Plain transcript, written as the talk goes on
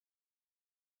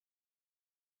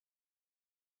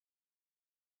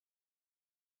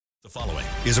The following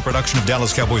is a production of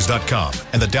DallasCowboys.com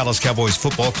and the Dallas Cowboys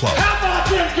Football Club. How about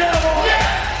them Cowboys?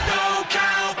 Yeah! Go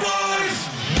Cowboys!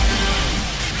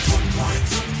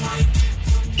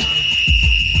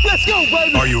 Let's go,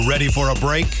 baby! Are you ready for a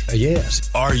break? Yes.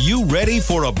 Are you ready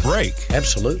for a break?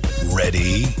 Absolutely.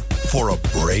 Ready for a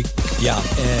break? Yeah,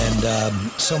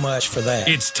 and so much for that.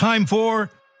 It's time for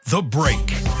The Break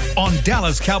on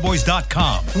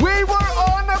DallasCowboys.com. We were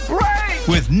on the break!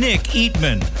 With Nick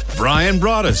Eatman, Brian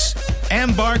Broaddus,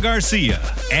 Ambar Garcia,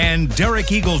 and Derek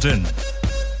Eagleton.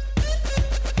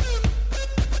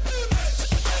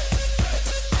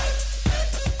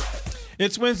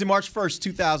 It's Wednesday, March 1st,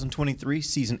 2023,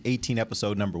 Season 18,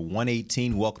 Episode number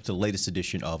 118. Welcome to the latest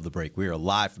edition of The Break. We are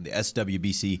live from the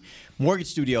SWBC Mortgage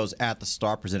Studios at the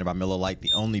Star, presented by Miller Lite,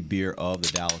 the only beer of the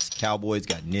Dallas Cowboys.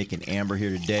 Got Nick and Amber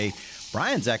here today.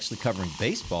 Brian's actually covering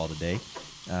baseball today,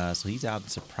 so he's out in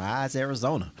Surprise,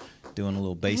 Arizona, doing a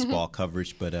little baseball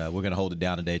coverage, but we're going to hold it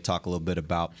down today, talk a little bit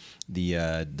about the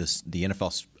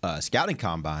NFL scouting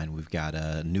combine. We've got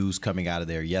news coming out of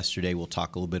there yesterday. We'll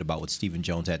talk a little bit about what Stephen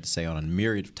Jones had to say on a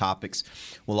myriad of topics.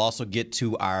 We'll also get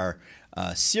to our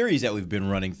series that we've been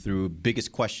running through,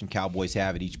 biggest question Cowboys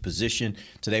have at each position.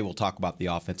 Today we'll talk about the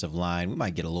offensive line. We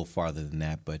might get a little farther than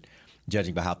that, but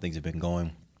judging by how things have been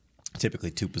going,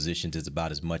 typically two positions is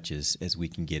about as much as we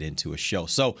can get into a show.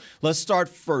 So let's start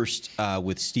first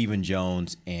with Stephen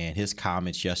Jones and his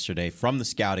comments yesterday from the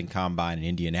scouting combine in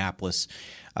Indianapolis.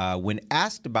 When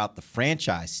asked about the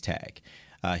franchise tag,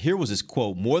 here was his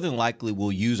quote: "More than likely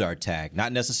we'll use our tag,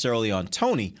 not necessarily on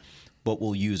Tony, but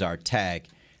we'll use our tag."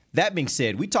 That being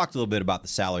said, we talked a little bit about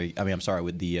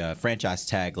with the franchise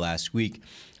tag last week.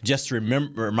 Just to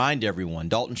remind everyone,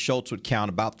 Dalton Schultz would count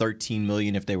about $13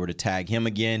 million if they were to tag him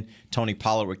again. Tony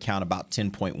Pollard would count about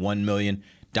 $10.1 million.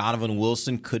 Donovan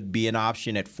Wilson could be an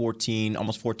option at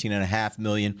almost $14.5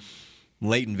 million.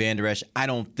 Leighton Vander Esch, I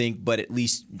don't think, but at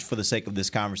least for the sake of this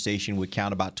conversation, would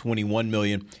count about $21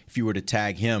 million if you were to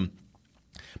tag him.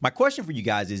 My question for you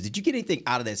guys is, did you get anything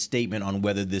out of that statement on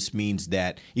whether this means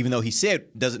that, even though he said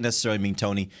doesn't necessarily mean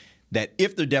Tony, that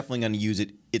if they're definitely going to use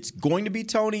it, it's going to be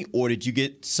Tony, or did you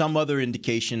get some other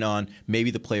indication on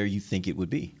maybe the player you think it would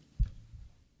be?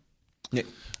 Nick.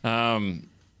 I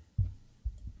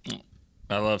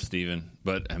love Steven,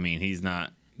 but I mean, he's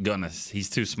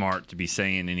too smart to be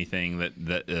saying anything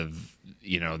that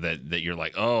you're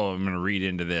like, oh, I'm going to read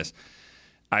into this.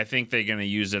 I think they're going to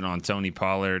use it on Tony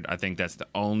Pollard. I think that's the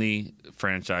only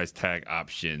franchise tag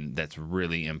option that's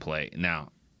really in play.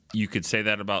 Now, you could say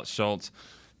that about Schultz.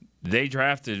 They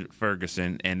drafted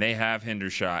Ferguson, and they have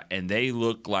Hendershot, and they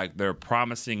look like they're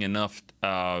promising enough,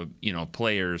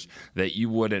 players that you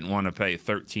wouldn't want to pay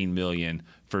 $13 million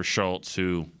for Schultz,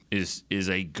 who is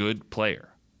a good player.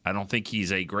 I don't think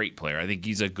he's a great player. I think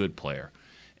he's a good player,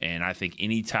 and I think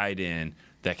any tight end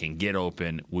that can get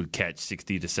open would catch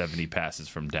 60 to 70 passes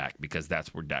from Dak, because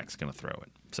that's where Dak's going to throw it.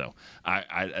 So,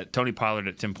 Tony Pollard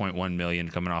at $10.1 million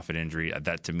coming off an injury,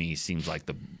 that to me seems like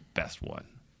the best one.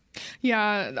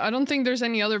 Yeah, I don't think there's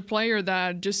any other player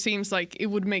that just seems like it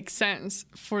would make sense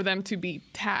for them to be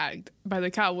tagged by the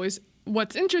Cowboys.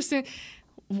 What's interesting,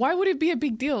 why would it be a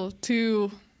big deal to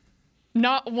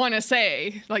not want to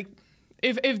say, like,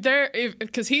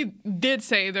 because he did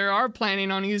say they are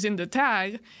planning on using the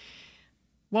tag,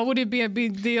 why would it be a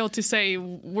big deal to say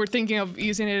we're thinking of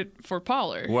using it for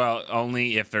Pollard? Well,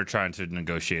 only if they're trying to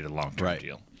negotiate a long-term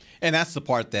deal. And that's the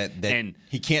part that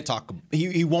he can't talk.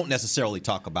 He won't necessarily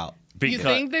talk about. You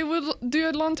think they would do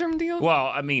a long-term deal? Well,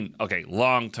 I mean, okay,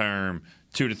 long-term,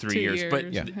 2 to 3 years.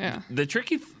 But the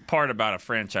tricky part about a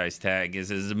franchise tag is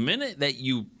the minute that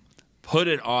you put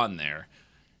it on there,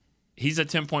 he's a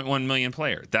 $10.1 million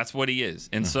player. That's what he is.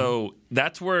 And so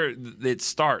that's where it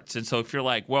starts. And so if you're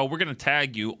like, well, we're going to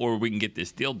tag you or we can get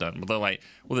this deal done. But they're like,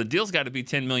 well, the deal's got to be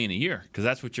 $10 million a year because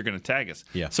that's what you're going to tag us.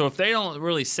 Yeah. So if they don't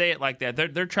really say it like that,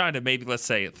 they're trying to maybe, let's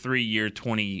say, a 3-year,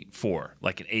 24,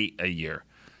 like an 8 a year,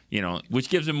 which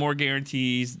gives them more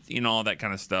guarantees, all that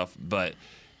kind of stuff. But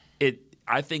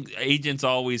I think agents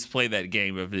always play that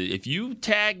game of, if you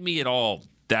tag me at all,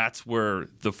 that's where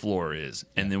the floor is,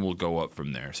 and then we'll go up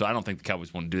from there. So I don't think the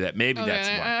Cowboys want to do that. Maybe that's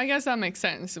why. I guess that makes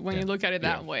sense when you look at it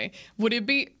that way. Would it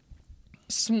be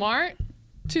smart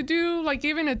to do, like,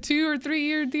 even a 2 or 3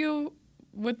 year deal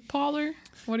with Pollard?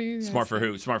 What do you Smart for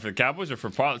who? Smart for the Cowboys or for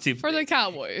Pollard? See, for the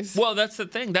Cowboys. Well, that's the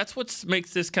thing. That's what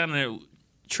makes this kind of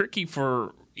tricky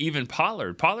for even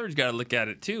Pollard. Pollard's got to look at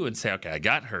it, too, and say, okay, I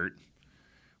got hurt.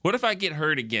 What if I get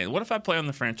hurt again? What if I play on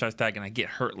the franchise tag and I get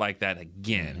hurt like that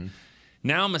again?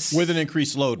 Now I'm with an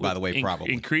increased load, by the way,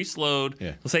 probably. Increased load.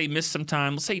 Yeah. Let's say he missed some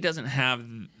time. Let's say he doesn't have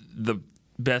the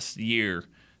best year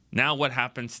Now what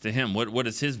happens to him? What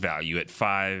is his value at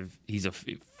 5? He's a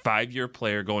 5-year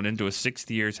player going into his 6th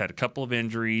year. He's had a couple of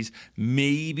injuries,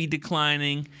 maybe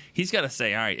declining. He's got to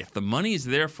say, all right, if the money is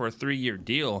there for a 3-year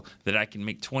deal that I can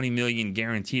make $20 million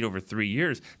guaranteed over 3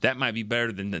 years, that might be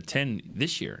better than the 10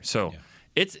 this year. So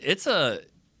it's a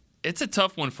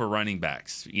tough one for running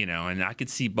backs, and I could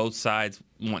see both sides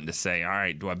wanting to say, all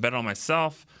right, do I bet on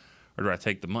myself or do I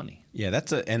take the money? Yeah,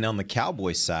 and on the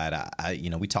Cowboys side,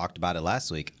 we talked about it last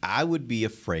week. I would be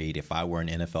afraid if I were an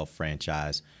NFL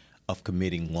franchise of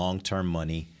committing long-term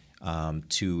money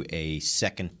to a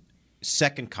second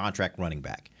contract running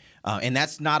back. And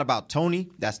that's not about Tony.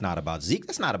 That's not about Zeke.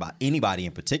 That's not about anybody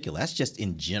in particular. That's just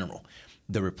in general.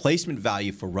 The replacement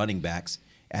value for running backs,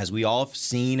 as we all have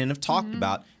seen and have talked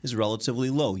about, is relatively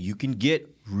low. You can get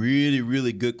really,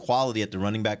 really good quality at the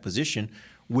running back position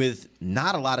with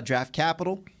not a lot of draft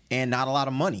capital and not a lot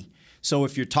of money. So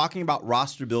if you're talking about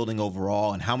roster building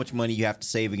overall and how much money you have to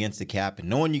save against the cap and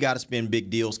knowing you got to spend big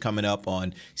deals coming up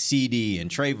on CD and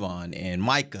Trayvon and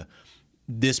Micah,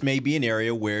 this may be an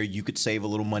area where you could save a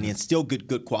little money and still get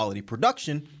good quality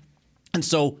production. And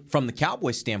so from the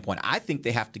Cowboys standpoint, I think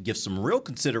they have to give some real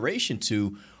consideration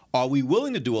to, are we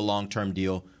willing to do a long-term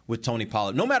deal with Tony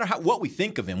Pollard? No matter what we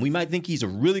think of him, we might think he's a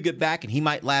really good back and he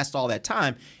might last all that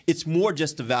time. It's more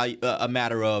just a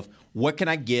matter of what can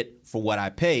I get for what I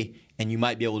pay, and you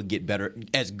might be able to get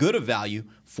as good a value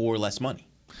for less money.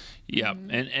 Yeah,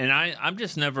 and I'm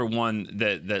just never one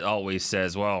that always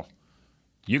says, well,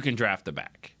 you can draft a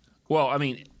back. Well, I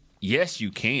mean, yes, you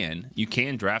can. You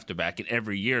can draft a back, and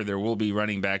every year there will be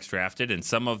running backs drafted, and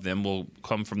some of them will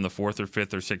come from the 4th or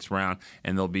 5th or 6th round,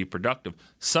 and they'll be productive.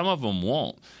 Some of them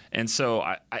won't. And so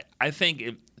I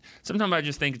think sometimes I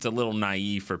just think it's a little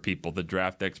naive for people, the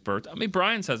draft experts. I mean,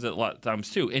 Brian says it a lot of times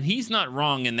too, and he's not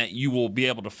wrong in that you will be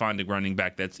able to find a running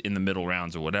back that's in the middle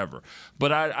rounds or whatever.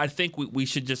 But I think we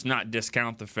should just not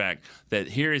discount the fact that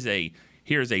here is a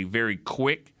very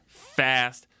quick,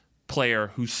 fast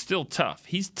player who's still tough.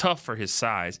 He's tough for his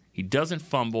size. He doesn't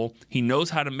fumble. He knows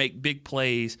how to make big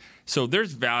plays. So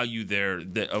there's value there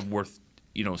of worth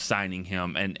signing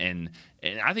him. And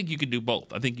I think you can do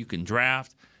both. I think you can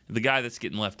draft. The guy that's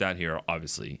getting left out here,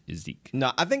 obviously, is Zeke.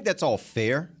 No, I think that's all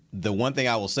fair. The one thing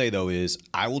I will say, though, is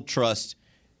I will trust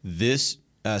this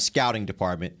scouting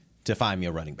department to find me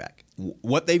a running back.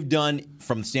 What they've done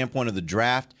from the standpoint of the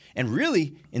draft, and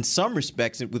really, in some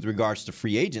respects, with regards to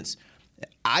free agents,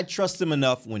 I trust them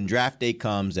enough when draft day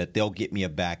comes that they'll get me a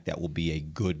back that will be a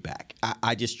good back.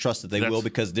 I just trust that they will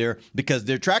because their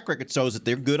track record shows that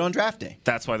they're good on draft day.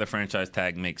 That's why the franchise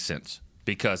tag makes sense.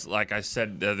 Because, like I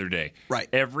said the other day, right,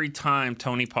 every time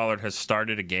Tony Pollard has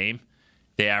started a game,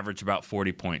 they average about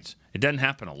 40 points. It doesn't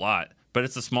happen a lot, but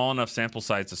it's a small enough sample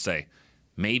size to say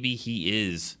maybe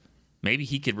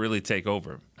he could really take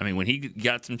over. I mean, when he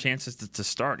got some chances to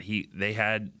start, he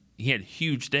had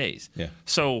huge days. Yeah.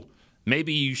 So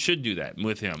maybe you should do that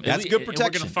with him. That's good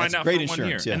protection. And we're going to find out great for 1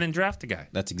 year, yeah. and then draft a guy.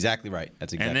 That's exactly right.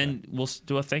 And then we'll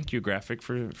do a thank you graphic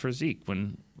for Zeke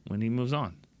when he moves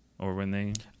on. Or when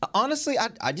they honestly,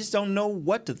 I just don't know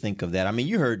what to think of that. I mean,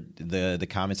 you heard the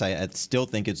comments. I still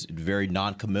think it's very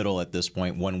non-committal at this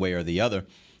point, one way or the other,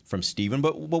 from Steven.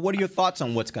 But what are your thoughts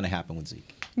on what's going to happen with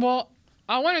Zeke? Well,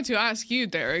 I wanted to ask you,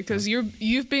 Derek, because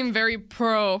you've been very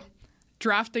pro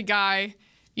draft a guy.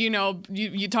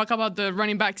 You talk about the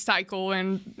running back cycle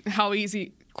and how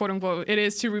easy, quote unquote, it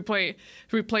is to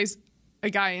replace a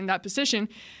guy in that position.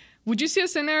 Would you see a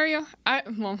scenario?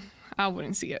 I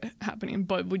wouldn't see it happening,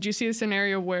 but would you see a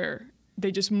scenario where they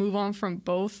just move on from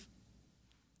both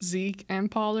Zeke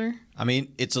and Pollard? I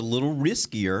mean, it's a little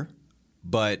riskier,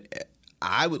 but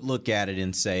I would look at it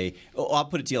and say, I'll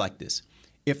put it to you like this.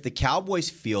 If the Cowboys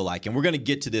feel like, and we're going to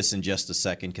get to this in just a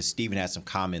second because Steven has some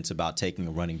comments about taking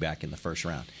a running back in the first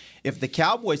round. If the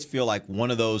Cowboys feel like one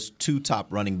of those 2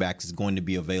 top running backs is going to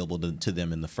be available to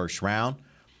them in the first round,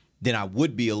 then I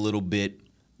would be a little bit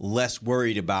less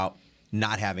worried about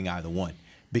not having either one.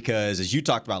 Because as you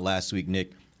talked about last week,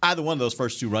 Nick, either one of those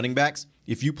first 2 running backs,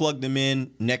 if you plug them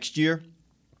in next year,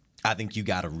 I think you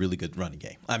got a really good running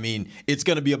game. I mean, it's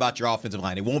going to be about your offensive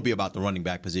line. It won't be about the running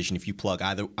back position if you plug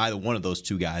either one of those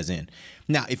 2 guys in.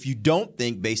 Now, if you don't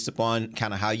think, based upon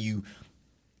kind of how you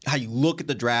look at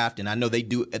the draft, and I know they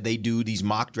do these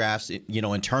mock drafts,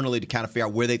 internally to kind of figure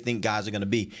out where they think guys are going to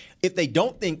be. If they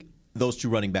don't think those 2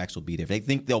 running backs will be there, if they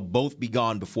think they'll both be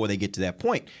gone before they get to that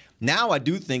point, now I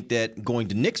do think that, going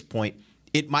to Nick's point,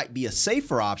 it might be a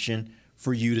safer option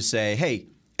for you to say, hey,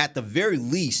 at the very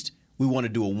least, we want to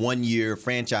do a 1-year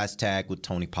franchise tag with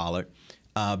Tony Pollard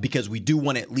because we do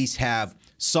want to at least have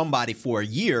somebody for a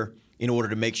year in order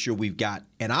to make sure we've got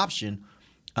an option.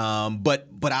 But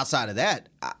outside of that,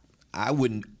 I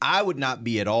would not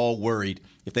be at all worried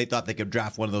if they thought they could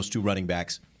draft one of those two running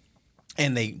backs,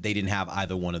 and they didn't have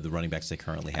either one of the running backs they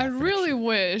currently have. I really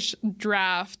wish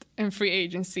draft and free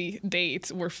agency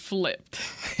dates were flipped.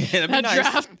 That'd be nice.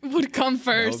 Draft would come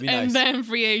first, be and nice. then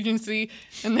free agency,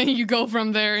 and then you go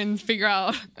from there and figure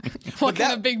out what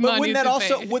kind of big money wouldn't that to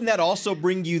also pay. wouldn't that also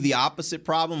bring you the opposite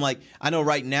problem? Like, I know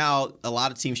right now a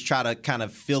lot of teams try to kind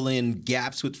of fill in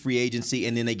gaps with free agency,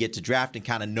 and then they get to draft and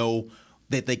kind of know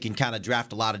that they can kind of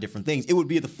draft a lot of different things. It would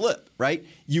be the flip, right?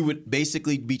 You would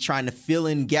basically be trying to fill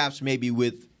in gaps maybe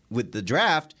with the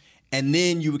draft, and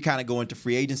then you would kind of go into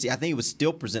free agency. I think it would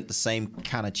still present the same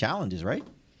kind of challenges, right?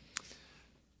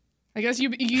 I guess you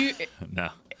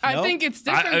No. I No? think it's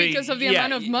different I mean, because of the yeah,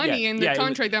 amount of money yeah, in the yeah,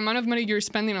 contract, the amount of money you're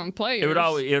spending on players. It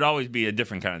would always be a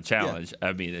different kind of challenge.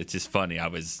 I mean, it's just funny. I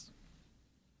was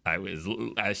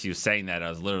as she was saying that, I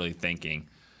was literally thinking,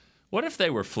 what if they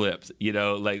were flipped? You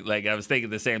know, like I was thinking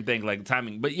the same thing, like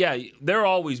timing. But yeah, there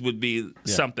always would be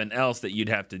something else that you'd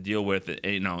have to deal with.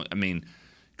 You know, I mean,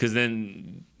 because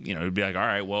then it'd be like, all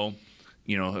right, well,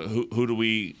 who do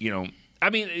we, I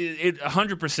mean, it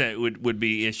 100% would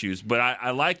be issues. But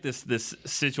I like this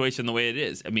situation the way it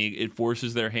is. I mean, it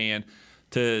forces their hand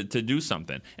to do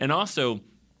something, and also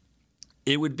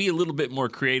it would be a little bit more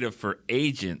creative for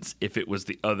agents if it was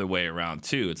the other way around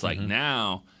too. It's like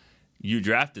now you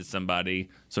drafted somebody,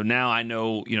 so now I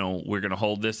know, we're going to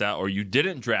hold this out, or you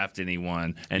didn't draft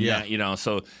anyone, and now,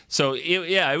 so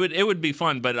it would be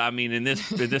fun. But I mean, in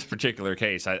this particular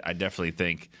case, I definitely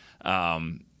think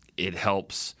it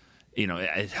helps.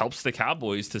 It helps the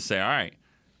Cowboys to say, all right,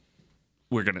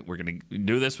 we're gonna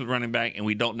do this with running back, and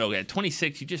we don't know at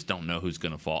 26. You just don't know who's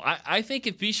going to fall. I think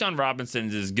if Bijan Robinson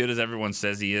is as good as everyone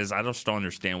says he is, I just don't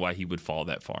understand why he would fall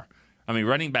that far. I mean,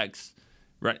 running backs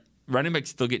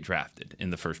still get drafted in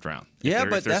the first round. But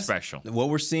they're that's special. What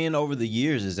we're seeing over the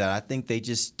years is that I think they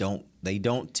just don't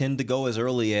tend to go as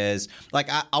early as, like,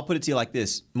 I'll put it to you like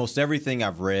this. Most everything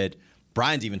I've read,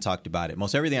 Brian's even talked about it.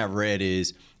 Most everything I've read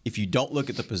is if you don't look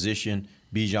at the position,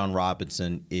 Bijan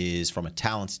Robinson is, from a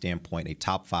talent standpoint, a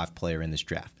top 5 player in this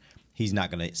draft. He's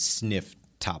not going to sniff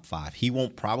top 5. He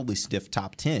won't probably sniff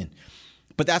top 10.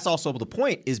 But that's also the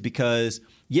point, is because,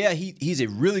 he's a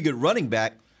really good running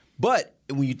back, but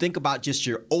when you think about just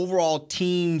your overall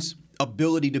team's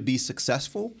ability to be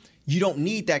successful, you don't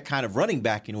need that kind of running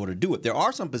back in order to do it. There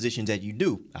are some positions that you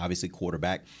do, obviously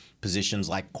quarterback, positions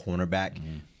like cornerback,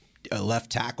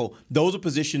 left tackle. Those are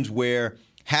positions where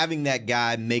having that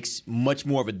guy makes much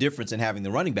more of a difference than having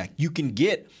the running back. You can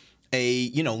get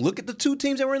look at the two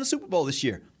teams that were in the Super Bowl this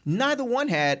year. Neither one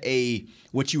had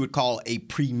what you would call a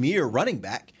premier running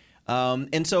back.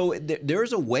 And so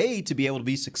there's a way to be able to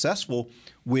be successful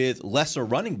with lesser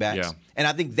running backs. Yeah. And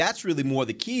I think that's really more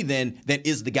the key than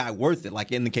is the guy worth it,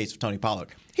 like in the case of Tony Pollard.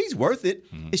 He's worth it.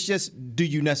 It's just, do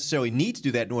you necessarily need to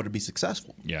do that in order to be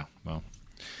successful? Yeah, well.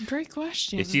 Great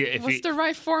question. What's the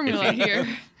right formula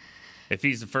here? If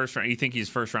he's the first round, you think he's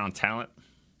first round talent,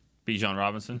 Bijan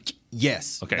Robinson?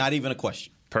 Yes. Okay. Not even a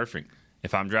question. Perfect.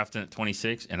 If I'm drafting at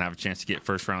 26 and I have a chance to get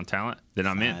first round talent, then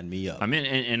I'm in. Sign me up. I'm in,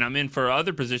 and I'm in for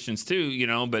other positions too,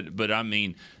 But I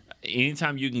mean,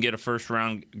 anytime you can get a first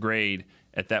round grade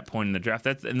at that point in the draft,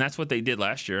 that's what they did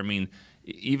last year. I mean,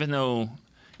 even though,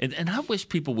 and I wish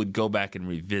people would go back and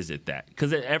revisit that,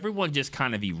 because everyone just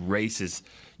kind of erases,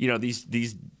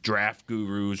 these draft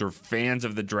gurus or fans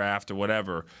of the draft or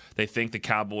whatever. They think the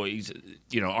Cowboys,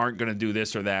 aren't going to do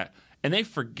this or that, and they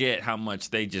forget how much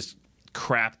they just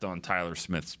crapped on Tyler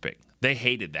Smith's pick. They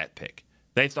hated that pick.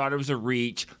 They thought it was a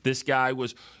reach. This guy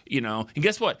was, and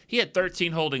guess what? He had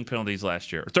 13 holding penalties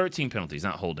last year. 13 penalties,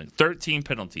 not holding. 13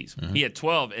 penalties. Mm-hmm. He had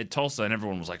 12 at Tulsa, and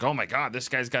everyone was like, oh, my God, this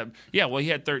guy's got – yeah, well, he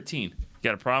had 13.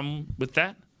 Got a problem with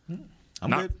that?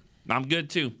 I'm good. I'm good,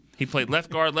 too. He played left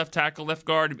guard, left tackle, left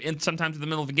guard, and sometimes in the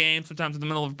middle of a game, sometimes in the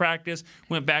middle of a practice,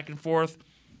 went back and forth.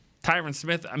 Tyron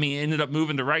Smith, ended up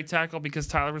moving to right tackle because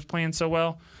Tyler was playing so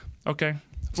well. Okay.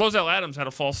 Flozell Adams had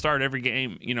a false start every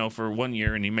game, for 1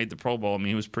 year, and he made the Pro Bowl.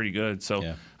 He was pretty good. So,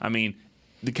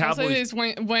 the Cowboys. Also, it is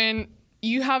when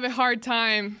you have a hard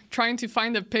time trying to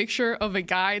find a picture of a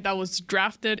guy that was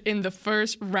drafted in the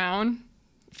first round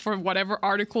for whatever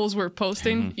articles we're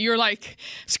posting, you're like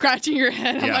scratching your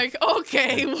head. I'm like,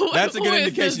 okay, that's a good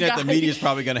indication that the media is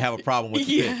probably going to have a problem with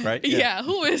the pick, right? Yeah,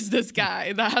 who is this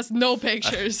guy that has no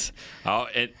pictures?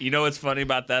 And what's funny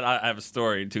about that? I have a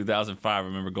story. In 2005, I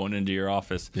remember going into your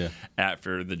office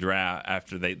after the draft,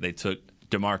 after they took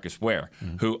DeMarcus Ware,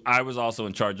 who I was also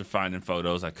in charge of finding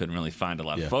photos. I couldn't really find a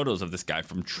lot of photos of this guy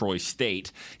from Troy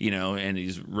State, and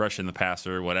he's rushing the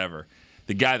passer or whatever.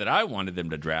 The guy that I wanted them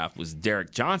to draft was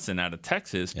Derek Johnson out of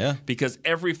Texas because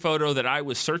every photo that I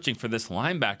was searching for this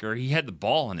linebacker, he had the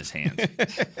ball in his hands.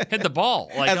 Had the ball.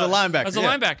 Like, as a linebacker. As a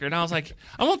linebacker. And I was like,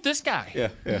 I want this guy. Yeah.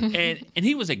 And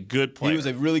he was a good player. He was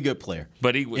a really good player.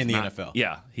 But he was in the not, NFL.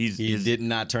 Yeah. He did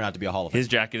not turn out to be a Hall of Famer. His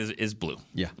jacket is blue.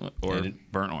 Yeah. Or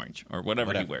burnt orange or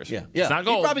whatever he wears. Yeah. It's not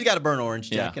gold. He probably got a burnt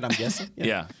orange jacket, I'm guessing.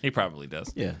 Yeah, he probably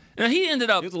does. Yeah. And he ended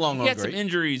up, He was a long he had great. some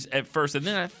injuries at first, and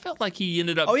then I felt like he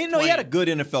ended up he had a good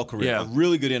NFL career, Yeah. a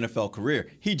really good NFL career.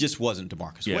 He just wasn't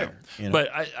DeMarcus Ware. But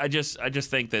I just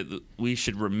think that we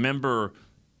should remember,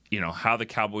 how the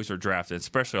Cowboys are drafted,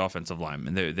 especially offensive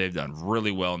linemen. They've done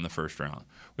really well in the first round.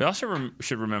 We also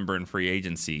should remember in free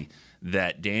agency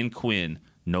that Dan Quinn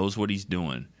knows what he's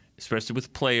doing, especially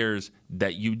with players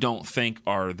that you don't think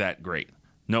are that great.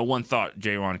 No one thought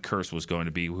Jaron Kearse was going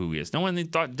to be who he is. No one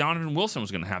thought Donovan Wilson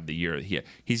was going to have the year he had.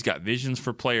 He's got visions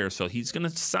for players, so he's going to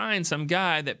sign some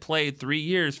guy that played 3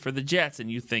 years for the Jets, and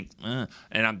you think, and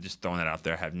I'm just throwing that out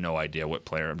there. I have no idea what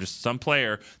player. I'm just some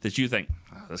player that you think,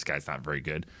 this guy's not very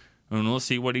good. And we'll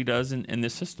see what he does in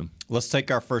this system. Let's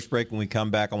take our first break. When we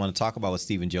come back, I want to talk about what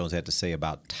Stephen Jones had to say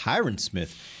about Tyron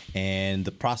Smith and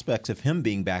the prospects of him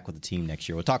being back with the team next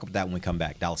year. We'll talk about that when we come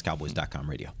back. DallasCowboys.com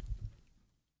radio.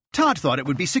 Todd thought it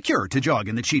would be secure to jog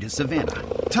in the cheetah savanna.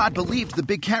 Todd believed the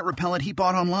big cat repellent he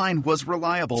bought online was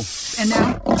reliable. And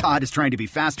now, Todd is trying to be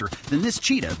faster than this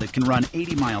cheetah that can run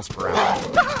 80 miles per hour.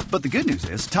 But the good news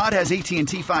is, Todd has AT&T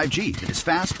 5G that is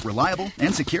fast, reliable,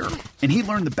 and secure. And he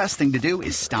learned the best thing to do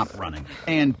is stop running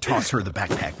and toss her the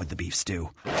backpack with the beef stew.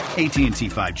 AT&T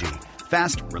 5G.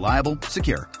 Fast, reliable,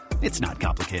 secure. It's not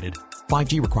complicated.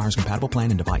 5G requires compatible plan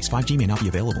and device. 5G may not be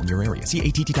available in your area. See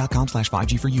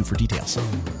att.com/5G for you for details.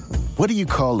 What do you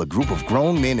call a group of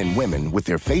grown men and women with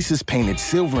their faces painted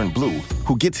silver and blue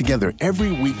who get together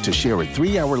every week to share a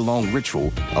 3-hour-long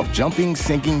ritual of jumping,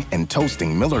 singing, and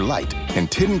toasting Miller Lite in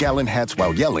 10-gallon hats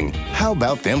while yelling, "How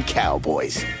about them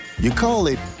Cowboys?" You call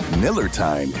it Miller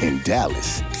Time in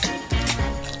Dallas.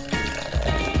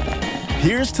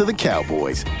 Here's to the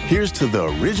Cowboys. Here's to the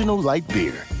original light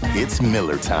beer. It's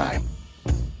Miller Time.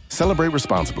 Celebrate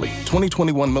responsibly.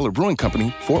 2021 Miller Brewing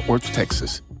Company, Fort Worth,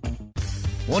 Texas.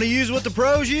 Want to use what the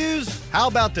pros use? How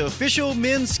about the official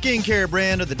men's skincare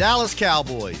brand of the Dallas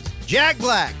Cowboys, Jack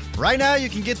Black? Right now, you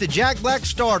can get the Jack Black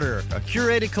Starter, a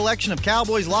curated collection of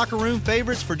Cowboys locker room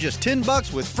favorites for just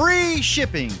 $10 with free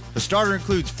shipping. The starter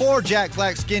includes 4 Jack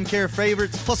Black skincare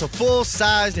favorites, plus a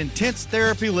full-sized intense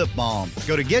therapy lip balm.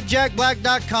 Go to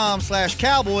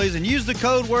getjackblack.com/Cowboys and use the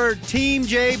code word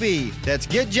TEAMJB. That's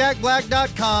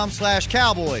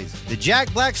getjackblack.com/Cowboys. The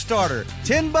Jack Black Starter,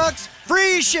 $10,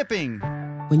 free shipping.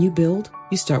 When you build,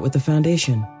 you start with the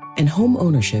foundation. And home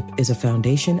ownership is a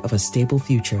foundation of a stable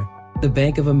future. The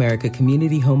Bank of America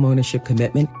Community Home Ownership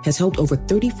Commitment has helped over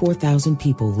 34,000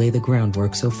 people lay the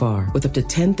groundwork so far, with up to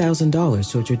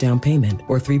 $10,000 towards your down payment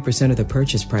or 3% of the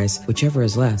purchase price, whichever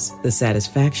is less. The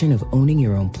satisfaction of owning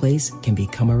your own place can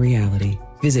become a reality.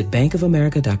 Visit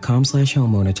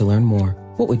bankofamerica.com/homeowner to learn more.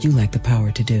 What would you like the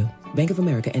power to do? Bank of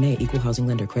America N.A. Equal Housing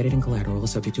Lender. Credit and collateral is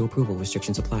subject to approval.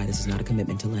 Restrictions apply. This is not a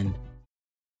commitment to lend.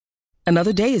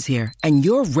 Another day is here, and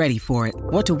you're ready for it.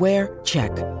 What to wear?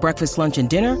 Check. Breakfast, lunch, and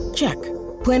dinner? Check.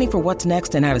 Planning for what's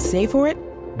next and how to save for it?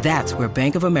 That's where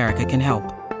Bank of America can help.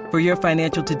 For your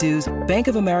financial to-dos, Bank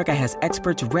of America has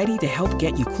experts ready to help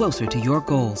get you closer to your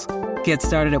goals. Get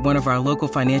started at one of our local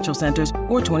financial centers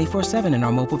or 24/7 in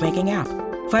our mobile banking app.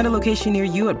 Find a location near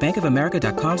you at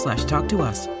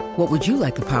bankofamerica.com/talktous. What would you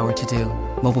like the power to do?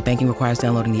 Mobile banking requires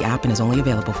downloading the app and is only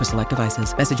available for select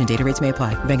devices. Message and data rates may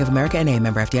apply. Bank of America N.A.,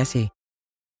 member FDIC.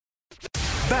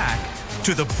 Back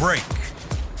to the break.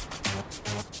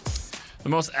 The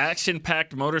most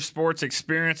action-packed motorsports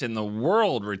experience in the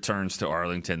world returns to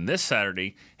Arlington this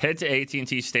Saturday. Head to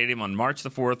AT&T Stadium on March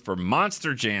the 4th for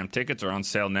Monster Jam. Tickets are on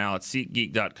sale now at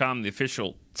SeatGeek.com, the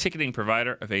official ticketing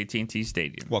provider of AT&T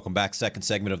Stadium. Welcome back. Second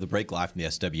segment of the break, live from the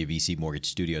SWBC Mortgage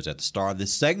Studios at the Star.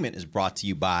 This segment is brought to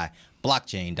you by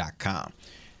Blockchain.com.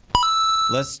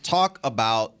 Let's talk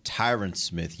about Tyron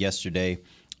Smith. Yesterday,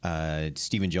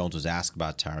 Stephen Jones was asked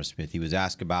about Tyron Smith. He was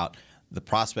asked about the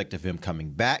prospect of him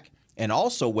coming back and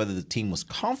also whether the team was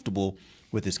comfortable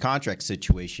with his contract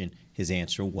situation. His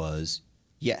answer was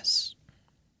yes.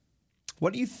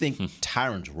 What do you think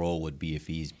Tyron's role would be if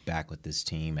he's back with this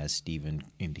team, as Stephen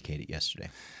indicated yesterday?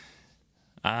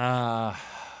 I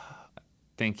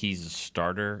think he's a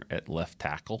starter at left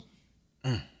tackle.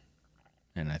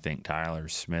 And I think Tyler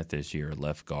Smith is your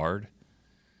left guard,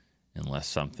 unless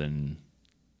something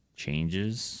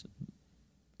changes.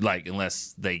 Like,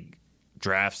 unless they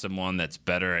draft someone that's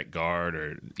better at guard,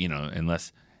 or,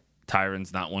 unless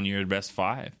Tyron's not one of your best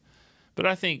 5. But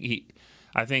I think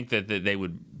that they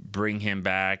would bring him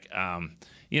back.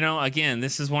 Again,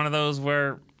 this is one of those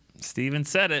where Steven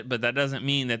said it, but that doesn't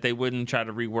mean that they wouldn't try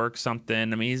to rework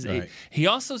something. I mean, he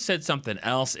also said something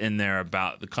else in there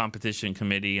about the competition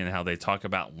committee and how they talk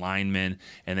about linemen,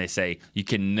 and they say you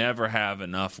can never have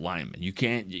enough linemen. You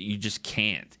just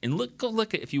can't. And go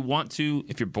look at, if you want to,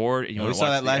 if you're bored and you want to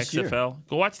watch the XFL,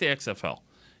 go watch the XFL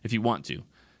if you want to.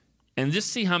 And just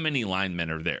see how many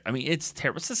linemen are there. I mean, it's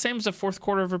terrible. It's the same as the fourth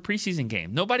quarter of a preseason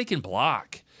game. Nobody can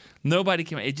block. Nobody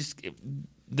can.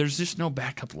 There's just no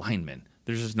backup linemen.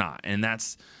 There's just not, and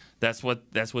that's what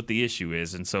the issue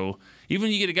is. And so even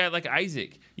when you get a guy like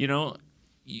Isaac,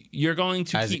 you're going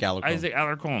to Isaac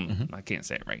Alarcon. Mm-hmm. I can't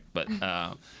say it right, but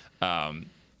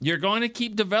you're going to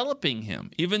keep developing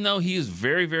him, even though he is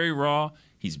very, very raw.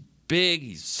 He's big,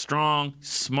 he's strong,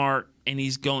 smart, and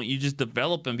you just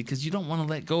develop him because you don't want to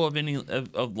let go of any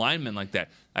of linemen like that.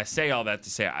 I say all that to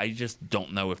say I just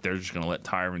don't know if they're just going to let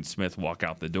Tyron Smith walk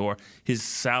out the door. His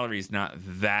salary is not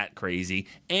that crazy.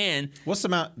 And what's the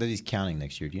amount that he's counting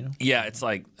next year? Do you know? Yeah, it's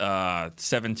like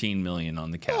 $17 million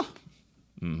on the cap. Oh.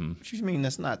 Mm-hmm. What you mean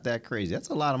that's not that crazy? That's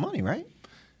a lot of money, right?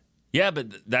 Yeah, but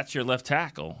that's your left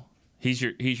tackle. He's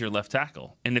your left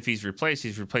tackle, and if he's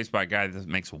replaced by a guy that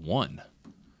makes one.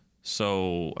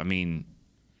 So I mean,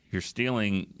 you're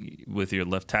stealing with your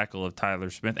left tackle of Tyler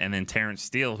Smith, and then Terrence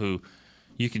Steele, who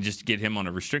you can just get him on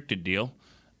a restricted deal,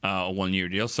 a 1-year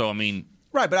deal. So I mean,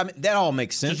 right? But I mean that all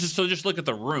makes sense. Just look at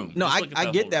the room. No,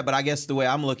 I get that, but I guess the way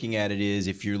I'm looking at it is,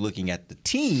 if you're looking at the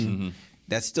team, mm-hmm.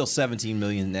 that's still $17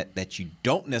 million that you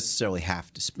don't necessarily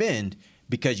have to spend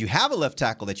because you have a left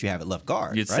tackle that you have at left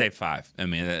guard. You'd right? save $5. I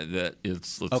mean,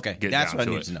 let's okay. Get That's down what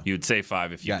to I need it. to know. You'd save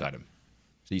 $5 if you cut him.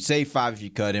 So you save $5 if you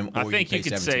cut him. Or I think you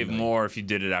could save million. more if you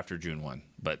did it after June 1.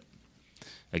 But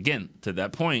again, to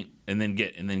that point, and then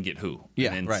get who?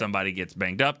 Yeah, and then somebody gets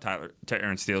banged up.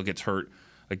 Terrence Steele gets hurt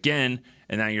again,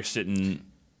 and now you're sitting.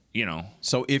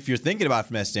 So if you're thinking about it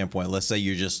from that standpoint, let's say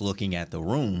you're just looking at the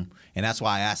room, and that's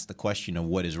why I asked the question of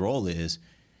what his role is.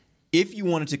 If you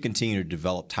wanted to continue to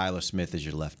develop Tyler Smith as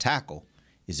your left tackle,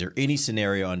 is there any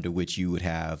scenario under which you would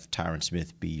have Tyron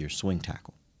Smith be your swing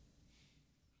tackle?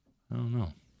 I don't know.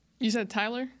 You said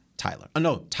Tyler? Tyler. Oh,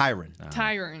 no, Tyron.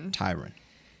 Tyron.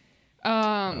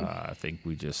 I think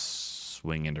we just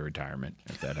swing into retirement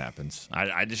if that happens.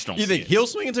 I just don't. You think he'll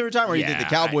swing into retirement, or you think the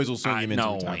Cowboys will swing him into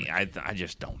no, retirement? I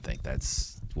just don't think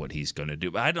that's what he's going to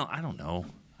do. But I don't know.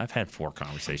 I've had 4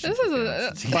 conversations.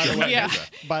 This is by the way, yeah.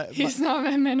 He's not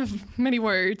a man of many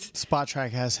words. Spot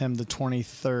Track has him the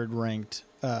 23rd ranked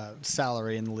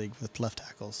salary in the league with left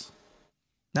tackles.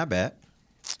 Not bad.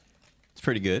 It's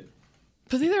pretty good.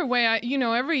 But either way,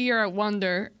 every year I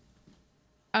wonder,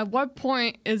 at what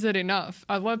point is it enough?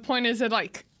 At what point is it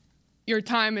like your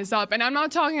time is up? And I'm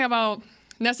not talking about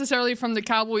necessarily from the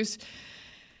Cowboys'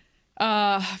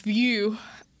 view,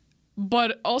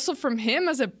 but also from him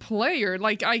as a player.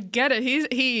 Like, I get it.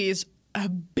 He's a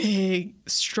big,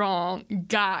 strong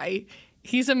guy.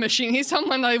 He's a machine. He's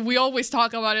someone that we always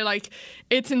talk about it. Like,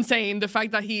 it's insane. The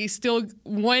fact that he still,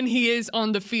 when he is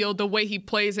on the field, the way he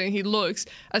plays and he looks,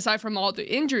 aside from all the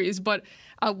injuries. But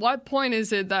at what point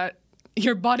is it that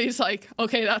your body's like,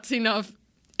 okay, that's enough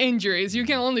injuries. You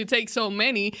can only take so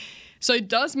many. So it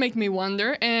does make me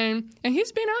wonder. And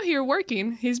he's been out here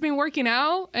working. He's been working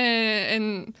out.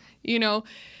 And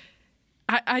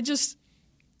I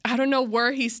don't know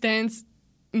where he stands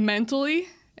mentally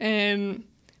and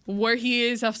where he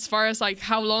is as far as like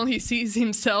how long he sees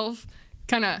himself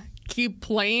kind of keep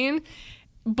playing.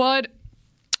 But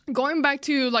going back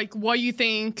to like what you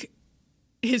think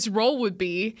his role would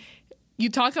be, you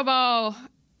talk about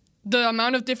the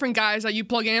amount of different guys that you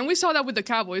plug in. And we saw that with the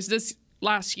Cowboys this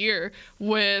last year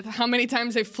with how many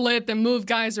times they flipped and moved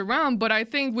guys around. But I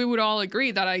think we would all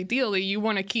agree that ideally you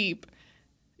want to keep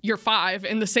your 5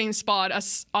 in the same spot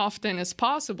as often as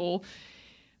possible.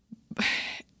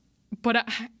 But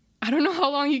I don't know how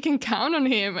long you can count on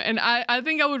him. And I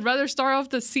think I would rather start off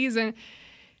the season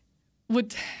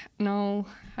with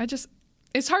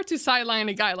it's hard to sideline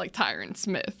a guy like Tyron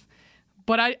Smith.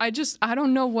 But I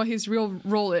don't know what his real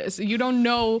role is. You don't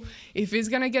know if he's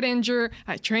going to get injured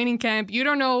at training camp. You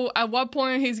don't know at what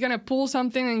point he's going to pull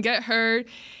something and get hurt.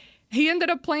 He ended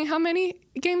up playing how many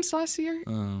games last year?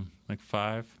 Like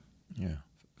 5. Yeah.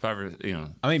 5 or,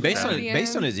 I mean, based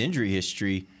on his injury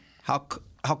history,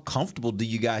 how comfortable do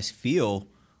you guys feel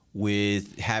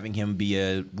with having him be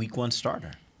a week 1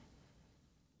 starter?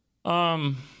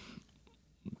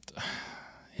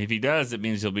 If he does, it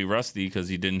means he'll be rusty because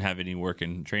he didn't have any work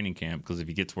in training camp. Because if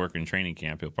he gets work in training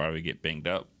camp, he'll probably get banged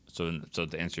up. So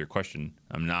to answer your question,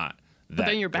 I'm not But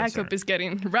then your backup is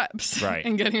getting reps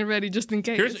and getting ready just in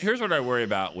case. Here's what I worry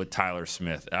about with Tyler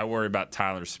Smith. I worry about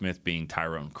Tyler Smith being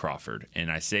Tyrone Crawford.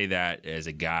 And I say that as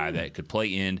a guy that could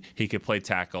play end, he could play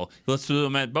tackle. Let's do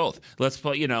him at both. Let's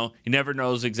play, he never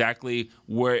knows exactly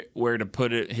where to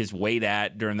put his weight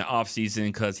at during the offseason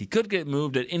because he could get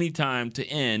moved at any time to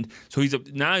end. So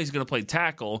now he's going to play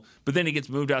tackle, but then he gets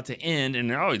moved out to end, and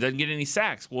he doesn't get any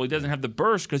sacks. Well, he doesn't have the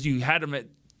burst because you had him at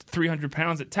 300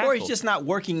 pounds at tackle. Or he's just not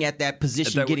working at that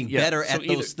position, getting better at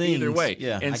those things. Either way.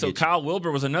 Yeah, and so Kyle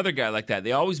Wilber was another guy like that.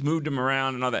 They always moved him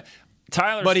around and all that.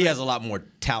 But he has a lot more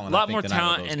talent.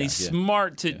 And he's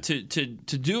smart to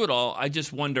do it all. I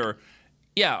just wonder,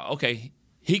 okay,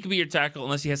 he could be your tackle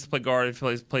unless he has to play guard. If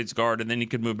he plays guard, and then he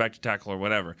could move back to tackle or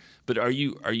whatever. But are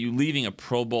you leaving a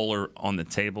Pro Bowler on the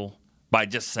table by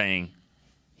just saying,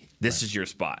 this is your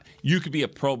spot? You could be a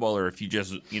Pro Bowler if you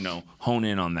just, hone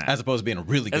in on that. As opposed to being a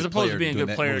really good player. As opposed to being a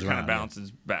good player that kind of bounces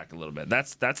back a little bit.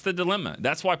 That's the dilemma.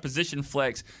 That's why position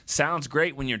flex sounds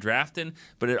great when you're drafting,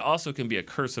 but it also can be a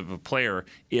curse of a player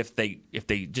if they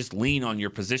just lean on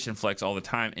your position flex all the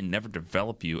time and never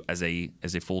develop you as a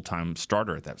full-time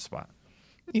starter at that spot.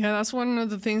 Yeah, that's one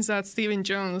of the things that Stephen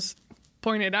Jones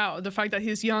pointed out, the fact that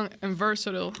he's young and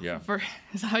versatile. Yeah.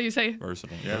 Is that how you say?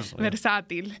 Versatile, yeah.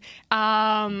 Versátil.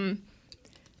 And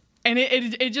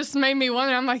it just made me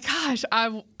wonder. I'm like, gosh,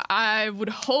 I would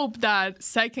hope that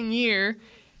second year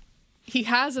he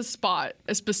has a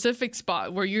specific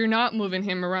spot where you're not moving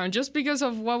him around just because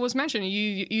of what was mentioned.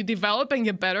 You develop and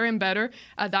get better and better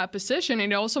at that position.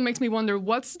 And it also makes me wonder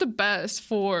what's the best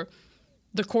for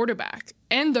the quarterback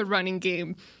and the running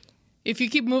game. If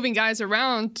you keep moving guys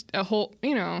around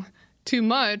too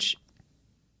much,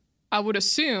 I would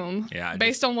assume,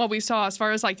 based on what we saw as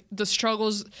far as like the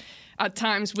struggles at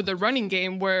times with the running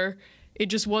game where it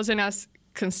just wasn't as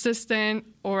consistent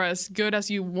or as good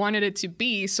as you wanted it to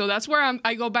be. So that's where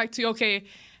I go back to, okay,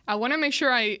 I want to make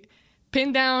sure I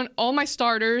pin down all my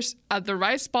starters at the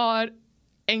right spot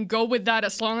and go with that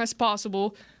as long as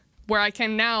possible, where I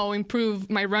can now improve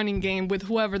my running game with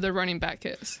whoever the running back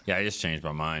is. Yeah, I just changed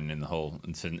my mind in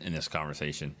this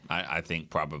conversation. I think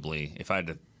probably if I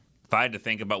had to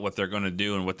think about what they're going to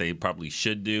do and what they probably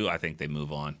should do, I think they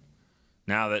move on.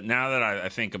 Now that I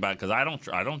think about it, because I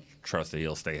don't trust that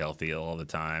he'll stay healthy all the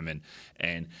time,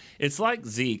 and it's like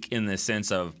Zeke in the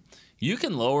sense of you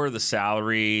can lower the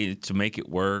salary to make it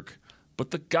work. But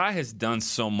the guy has done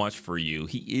so much for you.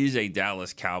 He is a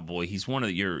Dallas Cowboy. He's one of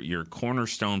your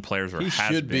cornerstone players. He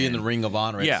should be in the Ring of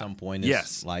Honor at some point in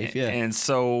his life. Yeah, and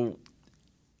so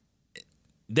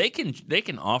they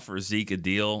can offer Zeke a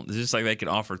deal, just like they can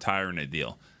offer Tyron a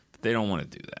deal. But they don't want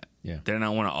to do that. Yeah, they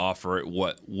don't want to offer it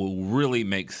what will really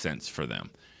make sense for them.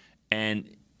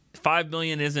 And $5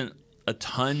 million isn't a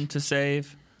ton to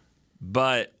save,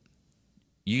 but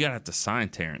you gotta have to sign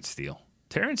Terrence Steele.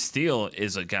 Terrence Steele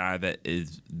is a guy that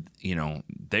is,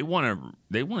 they want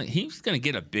to. He's going to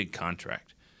get a big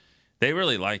contract. They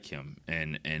really like him,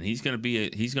 and he's going to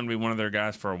be one of their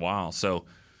guys for a while. So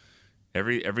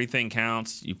everything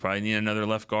counts. You probably need another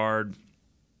left guard.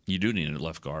 You do need a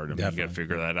left guard. I mean, you got to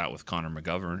figure that out with Connor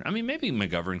McGovern. I mean, maybe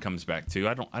McGovern comes back too.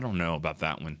 I don't know about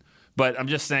that one, but I'm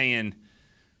just saying,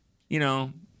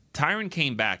 Tyron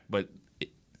came back, but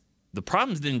the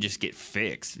problems didn't just get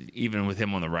fixed, even with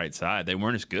him on the right side. They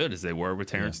weren't as good as they were with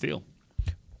Terrence Steele.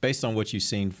 Based on what you've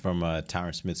seen from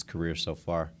Tyron Smith's career so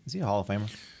far, is he a Hall of Famer?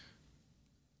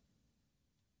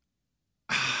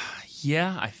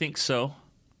 Yeah, I think so.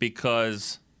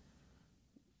 Because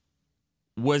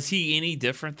was he any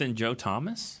different than Joe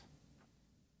Thomas?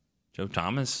 Joe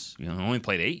Thomas, only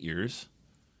played 8 years.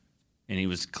 And he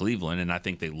was Cleveland, and I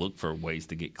think they look for ways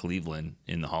to get Cleveland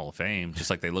in the Hall of Fame, just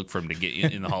like they look for him to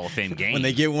get in the Hall of Fame game. When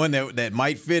they get one that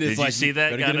might fit, it's Did you see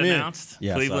that got announced?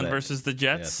 Yeah, Cleveland versus the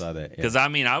Jets? Yeah, I saw that. Because,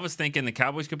 I was thinking the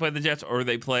Cowboys could play the Jets or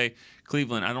they play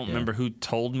Cleveland. I don't remember who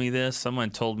told me this. Someone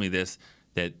told me this,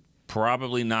 that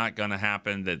probably not going to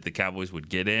happen, that the Cowboys would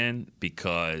get in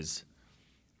because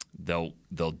they'll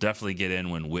definitely get in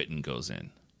when Witten goes in.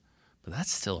 But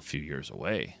that's still a few years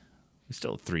away. He's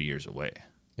still 3 years away.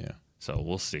 Yeah. So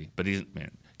we'll see. But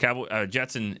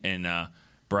Jets and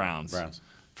Browns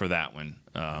for that one,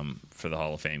 for the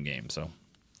Hall of Fame game. So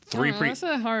that's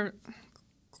a hard.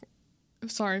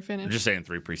 Sorry, finish. I'm just saying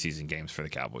 3 preseason games for the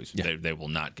Cowboys. Yeah. They will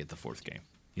not get the 4th game.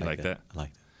 You like that? I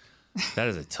like that. That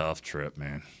is a tough trip,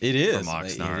 man. It is. From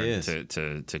Oxnard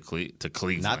to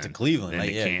Cleveland. Not to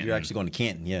Cleveland. You're actually going to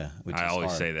Canton, which I is always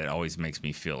hard. say that always makes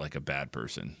me feel like a bad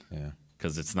person. Yeah.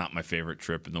 Because it's not my favorite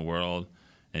trip in the world.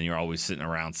 And you're always sitting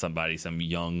around some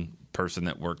young person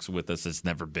that works with us that's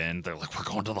never been. They're like, we're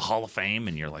going to the Hall of Fame,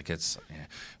 and you're like,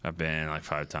 I've been like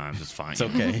 5 times. It's fine. It's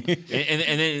okay.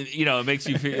 and then it makes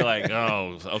you feel like,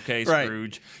 oh, okay,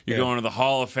 Scrooge, you're going to the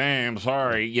Hall of Fame.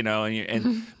 Sorry,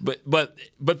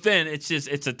 but then it's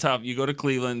a tough. You go to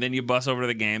Cleveland, then you bus over to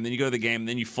the game, then you go to the game,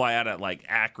 then you fly out at like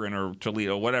Akron or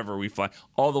Toledo, whatever we fly,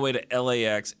 all the way to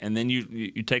LAX, and then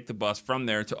you take the bus from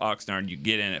there to Oxnard. You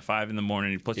get in at 5 in the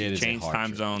morning. Plus you change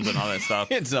time zones and all that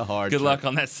stuff. It's a hard. Good luck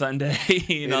on that Sunday.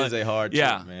 It is a hard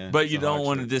trip, man. But you don't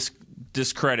want to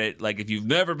discredit, like, if you've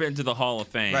never been to the Hall of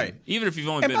Fame, right? Even if you've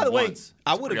only been once.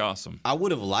 Awesome. I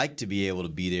would have liked to be able to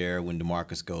be there when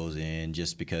DeMarcus goes in,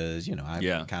 just because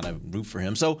I kind of root for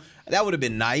him. So that would have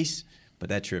been nice. But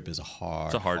that trip is a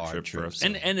hard trip for us, so,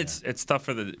 and it's tough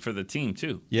for the team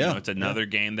too. Yeah, it's another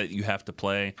game that you have to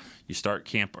play. You start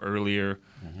camp earlier,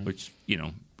 which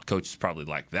coaches probably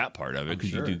like that part of it,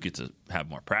 because you do get to have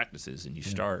more practices and you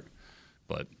start.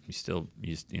 But you still,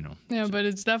 Yeah, but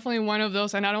it's definitely one of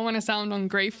those, and I don't want to sound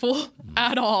ungrateful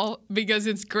at all, because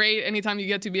it's great anytime you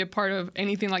get to be a part of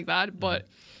anything like that. But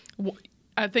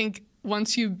I think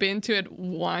once you've been to it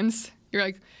once, you're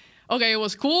like, okay, it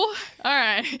was cool. All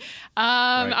right.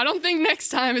 I don't think next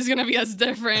time is going to be as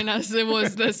different as it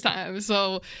was this time.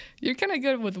 So you're kind of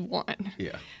good with one.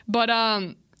 Yeah. But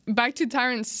back to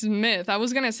Tyron Smith, I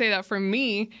was going to say that for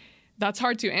me, that's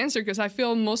hard to answer, because I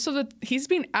feel he's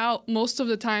been out most of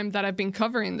the time that I've been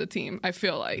covering the team, I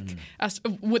feel like,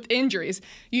 with injuries.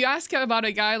 You ask about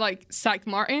a guy like Zach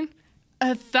Martin,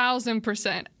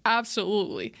 1,000%,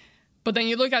 absolutely. But then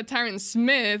you look at Tyron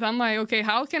Smith, I'm like, okay,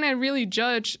 how can I really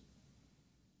judge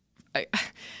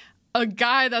a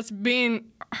guy that's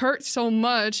been hurt so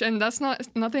much? And that's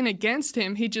nothing against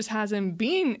him. He just hasn't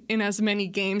been in as many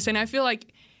games. And I feel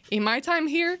like in my time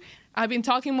here, I've been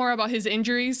talking more about his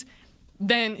injuries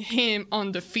than him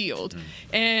on the field.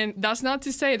 And that's not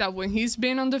to say that when he's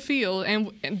been on the field,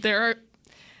 and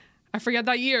I forget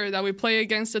that year that we played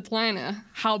against Atlanta,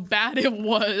 how bad it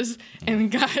was,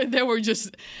 and they were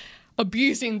just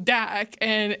abusing Dak,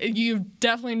 and you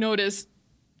definitely noticed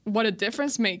what a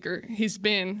difference maker he's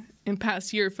been in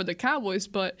past year for the Cowboys.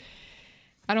 But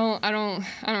I don't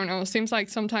know. It seems like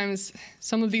sometimes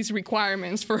some of these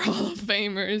requirements for Hall of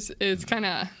Famers is kind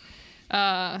of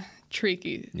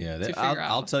tricky. Yeah, to figure out.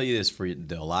 I'll tell you this: for a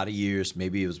lot of years,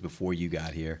 maybe it was before you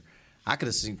got here. I could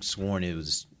have sworn it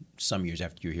was some years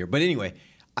after you were here. But anyway,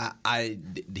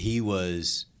 he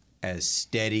was as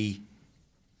steady,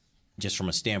 just from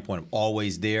a standpoint of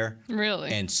always there.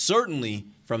 Really? And certainly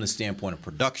from the standpoint of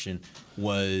production,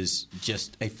 was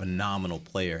just a phenomenal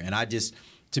player. And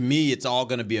to me, it's all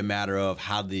going to be a matter of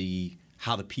how the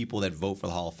people that vote for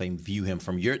the Hall of Fame view him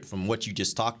from what you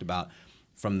just talked about,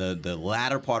 from the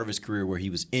latter part of his career where he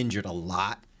was injured a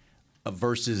lot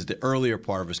versus the earlier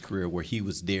part of his career where he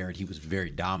was there and he was very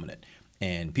dominant.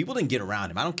 And people didn't get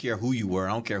around him. I don't care who you were.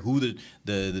 I don't care who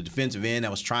the defensive end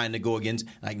that was trying to go against.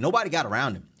 Like, nobody got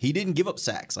around him. He didn't give up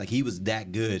sacks. Like, he was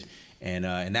that good.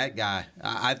 And that guy,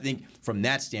 I think from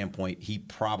that standpoint, he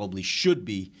probably should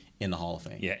be in the Hall of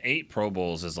Fame. Yeah, 8 Pro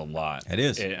Bowls is a lot. It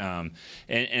is.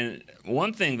 And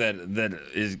one thing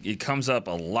that comes up a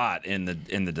lot in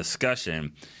the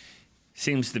discussion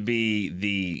seems to be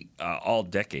the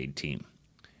all-decade team,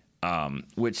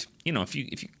 which, if you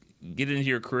get into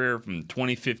your career from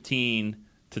 2015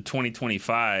 to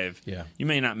 2025, you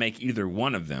may not make either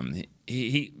one of them.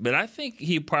 But I think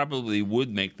he probably would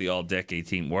make the all-decade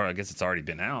team. Or I guess it's already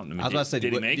been out. I was about to say,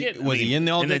 did he make it? Was he in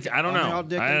the all-decade? I don't know. I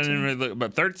didn't team? really look.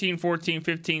 But 13, 14,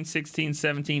 15, 16,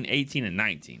 17, 18, and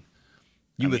 19.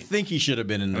 You would think he should have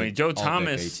been in the Joe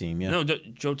Thomas all-decade team. Yeah. No,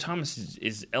 Joe Thomas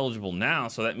is eligible now,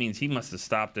 so that means he must have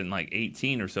stopped in like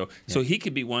 18 or so. Yeah. So he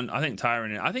could be one. I think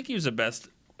Tyron. I think he was the best.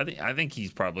 I think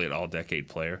he's probably an all-decade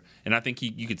player, and I think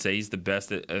you could say he's the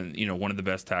best, one of the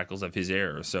best tackles of his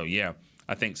era. So yeah,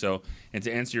 I think so. And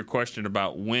to answer your question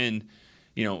about when,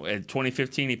 at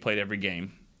 2015 he played every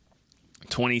game.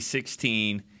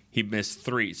 2016 he missed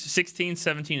 3. 16,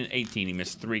 17, and 18 he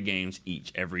missed 3 games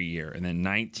each every year, and then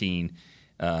 19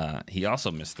 he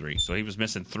also missed 3. So he was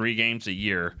missing 3 games a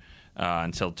year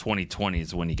until 2020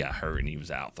 is when he got hurt and he was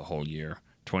out the whole year.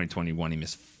 2021 he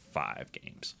missed 5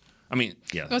 games. I mean,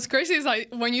 yeah. What's crazy is like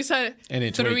when you said and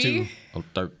in 3.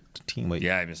 13. Wait.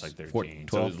 Yeah, he missed like 13. 12,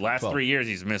 so his last 3 years,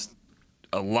 he's missed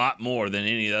a lot more than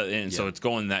any other. And so it's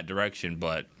going in that direction.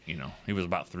 But, he was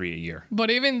about 3 a year.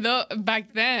 But even though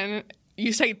back then,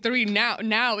 you say 3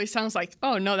 now it sounds like,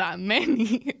 oh, not that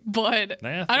many. But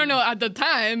I don't know. At the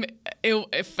time,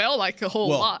 it felt like a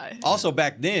whole lot. Also,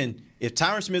 back then, If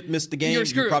Tyron Smith missed the game, You're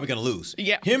you're probably going to lose.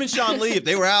 Yeah. Him and Sean Lee, if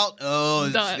they were out,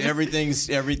 Done. everything's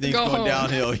Go going home.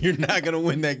 downhill. You're not going to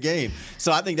win that game.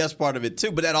 So I think that's part of it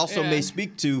too. But that also Yeah. may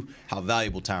speak to how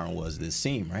valuable Tyron was to this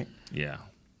team, right? Yeah.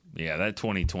 Yeah, that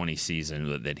 2020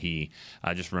 season that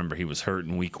I just remember he was hurt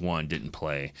in week 1, didn't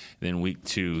play. Then week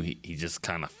 2, he just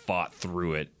kind of fought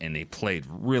through it, and he played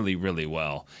really, really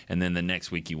well. And then the next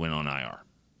week he went on IR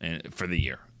for the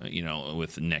year,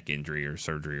 with neck injury or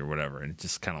surgery or whatever. And it's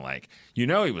just kind of like, he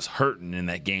was hurting in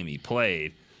that game he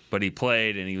played, but he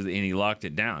played and he locked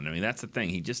it down. I mean, that's the thing.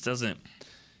 He just doesn't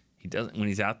when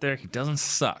he's out there, he doesn't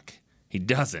suck. He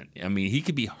doesn't. I mean, he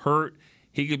could be hurt.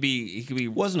 He could be.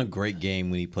 It wasn't a great game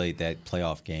when he played that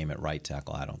playoff game at right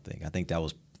tackle, I don't think. I think that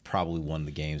was probably one of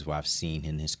the games where I've seen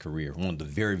in his career, one of the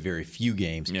very, very few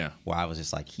games where I was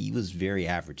just like, he was very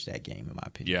average that game, in my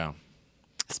opinion. Yeah.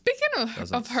 Speaking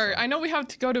of hurt, I know we have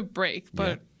to go to break,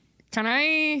 but can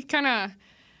I kind of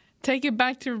take it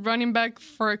back to running back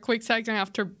for a quick second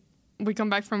after we come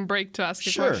back from break to ask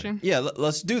a question? Yeah,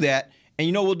 let's do that. And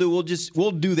you know what we'll do?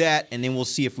 We'll do that, and then we'll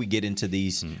see if we get into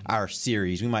these our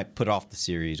series. We might put off the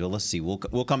series. Well, let's see. We'll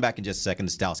come back in just a second.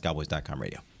 It's DallasCowboys.com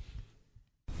radio.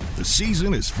 The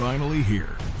season is finally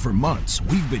here. For months,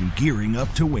 we've been gearing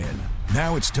up to win.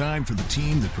 Now it's time for the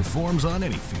team that performs on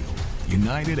any field.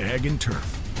 United Ag and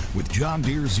Turf. With John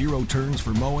Deere Zero Turns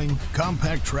for mowing,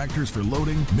 compact tractors for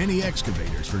loading, mini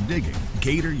excavators for digging,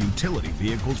 Gator utility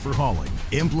vehicles for hauling,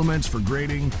 implements for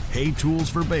grading, hay tools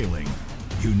for baling.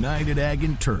 United Ag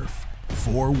and Turf,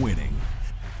 for winning.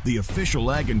 The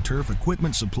official Ag and Turf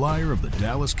equipment supplier of the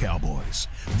Dallas Cowboys.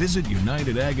 Visit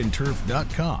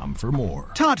UnitedAgAndTurf.com for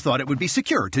more. Todd thought it would be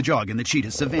secure to jog in the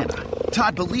cheetah savanna.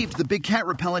 Todd believed the big cat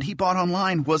repellent he bought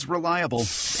online was reliable.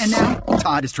 And now,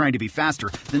 Todd is trying to be faster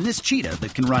than this cheetah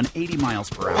that can run 80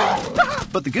 miles per hour.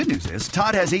 But the good news is,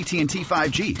 Todd has AT&T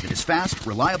 5G that is fast,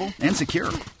 reliable, and secure.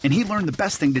 And he learned the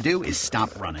best thing to do is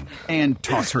stop running and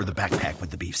toss her the backpack with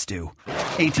the beef stew.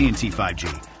 AT&T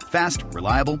 5G. Fast,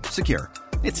 reliable, secure.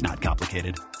 It's not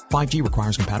complicated. 5G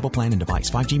requires compatible plan and device.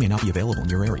 5G may not be available in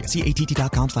your area. See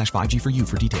att.com/5G for you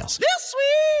for details. Lil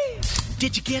Sweet!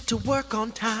 Did you get to work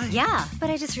on time? Yeah,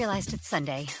 but I just realized it's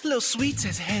Sunday. Lil Sweet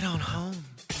says head on home.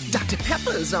 Dr.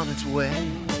 Pepper's on its way.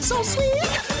 So sweet,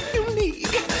 unique.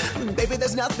 Baby,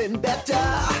 there's nothing better.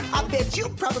 I bet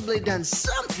you've probably done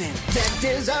something that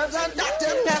deserves a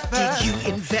Dr. Pepper. Did you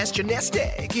invest your nest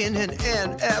egg in an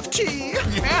NFT?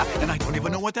 Yeah, and I don't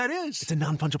even know what that is. It's a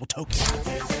non-fungible token.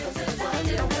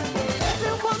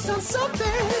 Everyone's done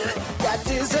something that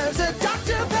deserves a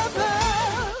Dr. Pepper.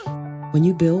 When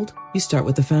you build, you start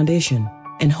with the foundation.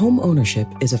 And home ownership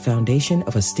is a foundation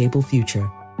of a stable future.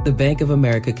 The Bank of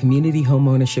America Community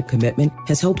Homeownership Commitment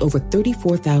has helped over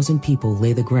 34,000 people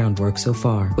lay the groundwork so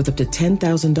far, with up to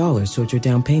 $10,000 towards your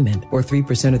down payment or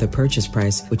 3% of the purchase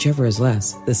price, whichever is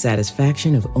less. The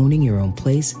satisfaction of owning your own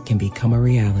place can become a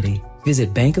reality.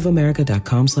 Visit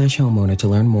bankofamerica.com/homeowner to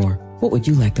learn more. What would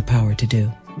you like the power to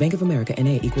do? Bank of America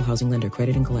N.A. Equal Housing Lender.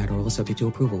 Credit and collateral is subject to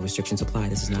approval. Restrictions apply.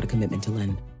 This is not a commitment to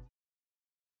lend.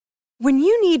 When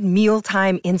you need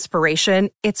mealtime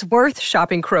inspiration, it's worth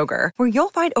shopping Kroger, where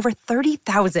you'll find over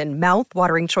 30,000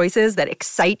 mouth-watering choices that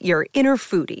excite your inner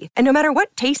foodie. And no matter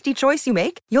what tasty choice you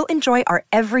make, you'll enjoy our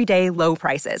everyday low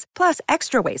prices, plus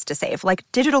extra ways to save, like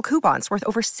digital coupons worth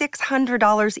over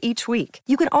 $600 each week.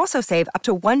 You can also save up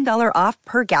to $1 off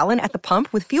per gallon at the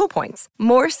pump with fuel points.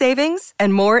 More savings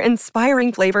and more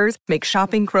inspiring flavors make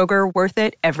shopping Kroger worth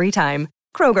it every time.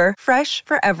 Kroger, fresh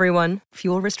for everyone.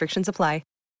 Fuel restrictions apply.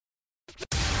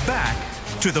 Back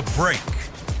to the break.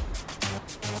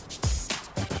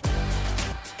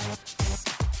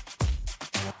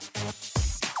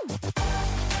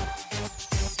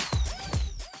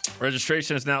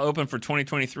 Registration is now open for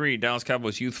 2023 Dallas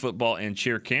Cowboys Youth Football and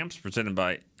Cheer Camps presented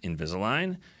by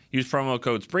Invisalign. Use promo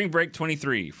code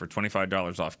SPRINGBREAK23 for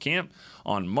 $25 off camp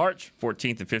on March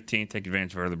 14th and 15th. Take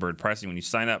advantage of early bird pricing when you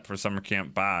sign up for summer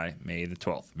camp by May the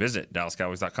 12th. Visit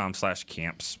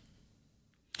DallasCowboys.com/camps.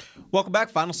 Welcome back.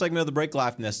 Final segment of the break,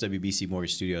 live from the SWBC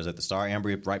Mortgage Studios at the Star.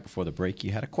 Amber, right before the break,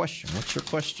 you had a question. What's your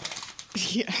question?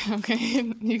 Yeah,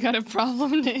 okay. You got a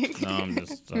problem, Nick? No, I'm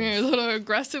just... You're a little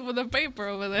aggressive with the paper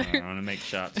over there. I want to make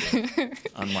shots.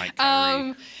 Unlike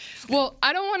Kyrie. Well,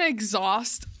 I don't want to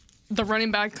exhaust the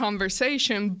running back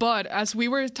conversation, but as we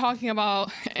were talking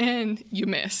about, and you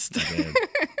missed.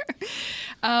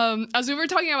 As we were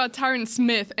talking about Tyron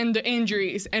Smith and the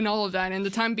injuries and all of that and the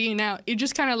time being out, it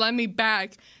just kind of led me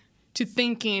back to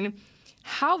thinking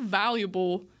how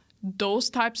valuable those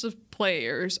types of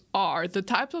players are, the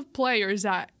type of players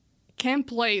that can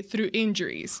play through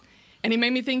injuries. And it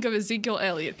made me think of Ezekiel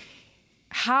Elliott.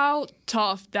 how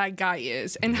tough that guy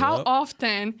is and how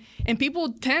often, and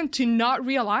people tend to not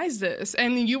realize this.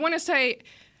 And you want to say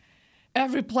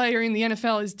every player in the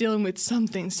NFL is dealing with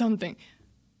something.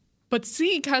 But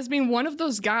Zeke has been one of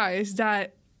those guys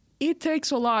that it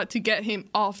takes a lot to get him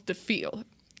off the field.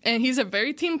 And he's a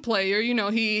very team player. You know,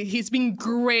 he's been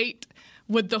great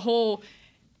with the whole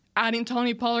adding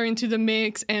Tony Pollard into the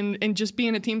mix and just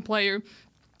being a team player.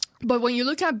 But when you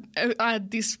look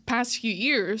at these past few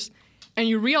years and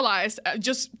you realize,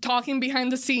 just talking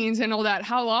behind the scenes and all that,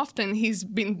 how often he's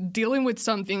been dealing with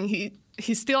something,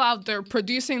 he's still out there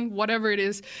producing whatever it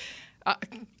is,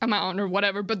 amount or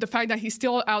whatever, but the fact that he's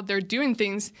still out there doing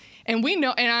things, and we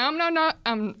know, and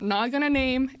I'm not gonna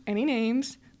name any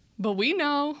names, but we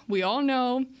all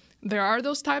know there are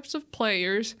those types of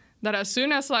players that as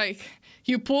soon as like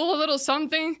you pull a little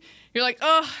something, you're like,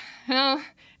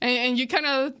 and you kind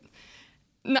of,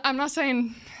 I'm not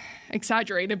saying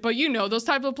exaggerated, but you know, those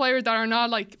type of players that are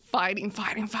not like fighting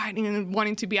and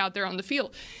wanting to be out there on the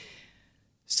field.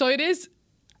 So it is,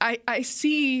 I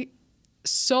see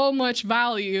so much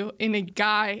value in a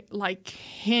guy like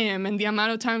him and the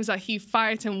amount of times that he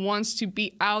fights and wants to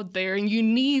be out there. And you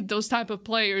need those type of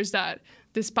players that,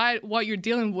 despite what you're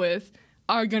dealing with,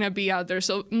 are going to be out there.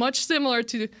 So much similar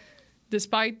to,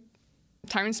 despite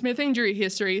Tyron Smith injury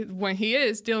history, when he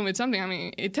is dealing with something, I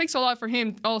mean, it takes a lot for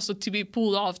him also to be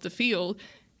pulled off the field,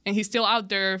 and he's still out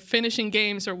there finishing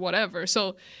games or whatever.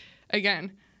 So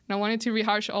again, I wanted to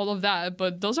rehash all of that,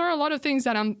 but those are a lot of things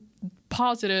that I'm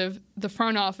positive the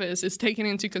front office is taking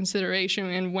into consideration.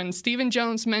 And when Stephen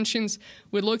Jones mentions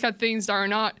we look at things that are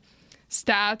not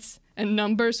stats and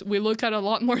numbers, we look at a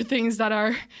lot more things that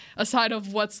are aside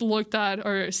of what's looked at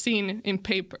or seen in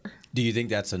paper. Do you think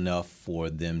that's enough for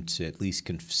them to at least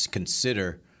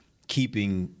consider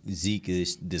keeping Zeke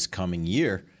this coming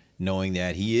year, knowing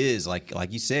that he is, like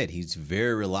you said, he's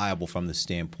very reliable from the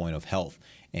standpoint of health.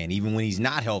 And even when he's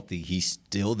not healthy, he's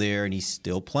still there and he's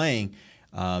still playing.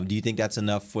 Do you think that's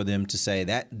enough for them to say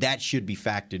that should be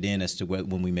factored in as to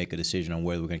when we make a decision on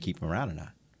whether we're going to keep him around or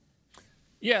not?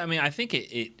 Yeah, I mean, I think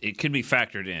it could be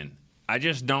factored in. I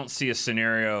just don't see a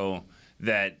scenario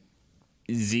that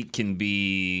Zeke can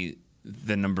be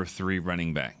the number 3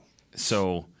 running back.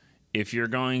 So if you're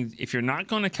not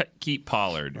going to keep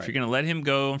Pollard, if you're going to let him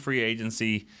go in free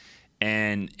agency,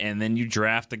 and then you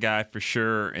draft a guy for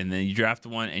sure, and then you draft the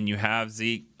one and you have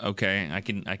Zeke, okay, I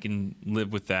can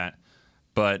live with that.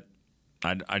 But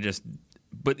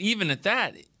but even at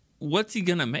that, what's he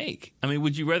gonna make? I mean,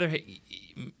 would you rather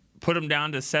put him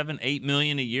down to $7-8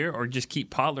 million a year, or just keep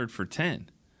Pollard for 10?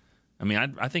 I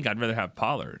mean, I think I'd rather have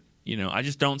Pollard. You know, I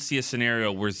just don't see a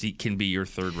scenario where Zeke can be your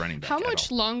 3rd running back. How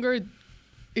much longer,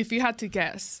 if you had to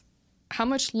guess, how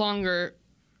much longer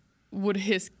would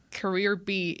his career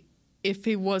be if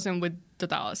he wasn't with the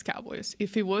Dallas Cowboys?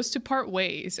 If he was to part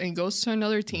ways and goes to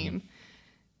another team?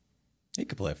 He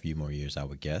could play a few more years, I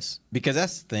would guess, because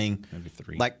that's the thing. Maybe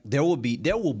 3. Like there will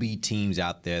be teams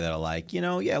out there that are like,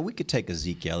 we could take a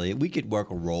Zeke Elliott, we could work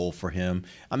a role for him.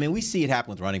 I mean, we see it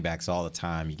happen with running backs all the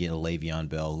time. You get a Le'Veon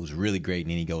Bell who's really great,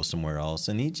 and then he goes somewhere else,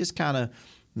 and he just kind of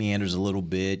meanders a little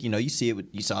bit. You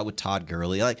saw it with Todd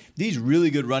Gurley. Like these really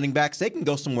good running backs, they can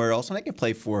go somewhere else and they can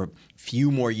play for a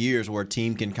few more years, where a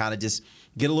team can kind of just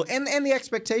get a little. And the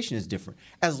expectation is different.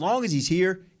 As long as he's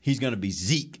here, he's going to be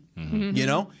Zeke.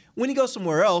 Mm-hmm. When he goes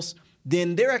somewhere else,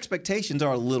 then their expectations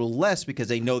are a little less because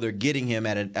they know they're getting him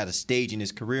at a stage in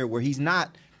his career where he's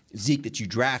not Zeke that you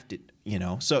drafted,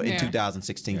 so in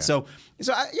 2016. Yeah. So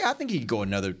I think he could go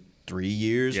another 3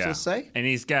 years, let's say. And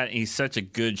he's such a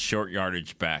good short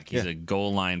yardage back. He's a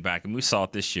goal line back. And we saw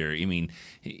it this year. I mean,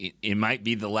 it might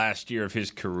be the last year of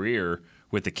his career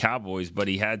with the Cowboys, but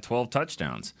he had 12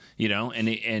 touchdowns, and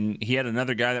he had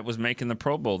another guy that was making the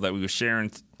Pro Bowl that we were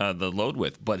sharing the load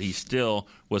with, but he still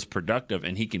was productive,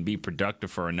 and he can be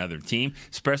productive for another team,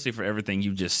 especially for everything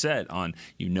you just said on,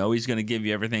 he's going to give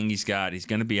you everything he's got. He's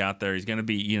going to be out there. He's going to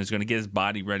be, he's going to get his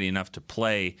body ready enough to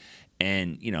play,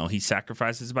 and, he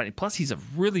sacrifices his body. Plus, he's a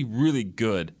really, really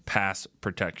good pass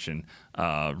protection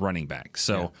running back.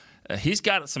 So, he's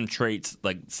got some traits,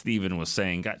 like Steven was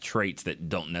saying, got traits that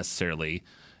don't necessarily,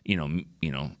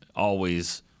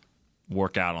 always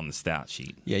work out on the stat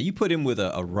sheet. Yeah, you put him with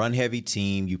a run-heavy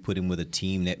team. You put him with a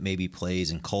team that maybe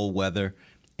plays in cold weather,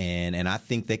 and I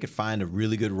think they could find a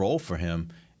really good role for him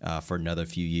for another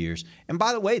few years. And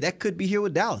by the way, that could be here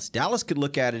with Dallas. Dallas could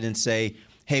look at it and say,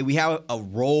 hey, we have a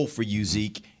role for you,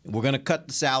 Zeke. We're going to cut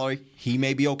the salary. He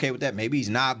may be okay with that. Maybe he's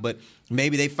not, but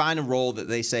maybe they find a role that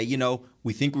they say,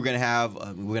 we think we're going to have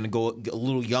we're going to go a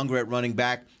little younger at running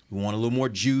back. We want a little more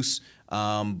juice.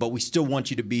 but we still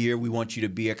want you to be here. We want you to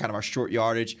be a kind of our short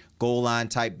yardage, goal line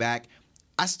type back.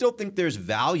 I still think there's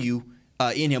value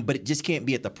in him, but it just can't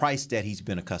be at the price that he's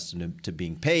been accustomed to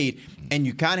being paid. And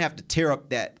you kind of have to tear up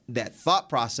that thought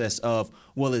process of,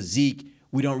 well, as Zeke,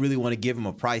 we don't really want to give him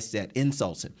a price that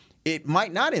insults him. It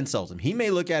might not insult him. He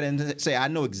may look at it and say, I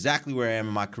know exactly where I am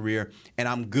in my career, and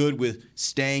I'm good with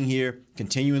staying here,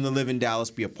 continuing to live in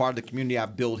Dallas, be a part of the community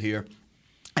I've built here,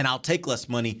 and I'll take less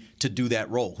money to do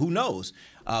that role. Who knows?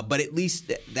 But at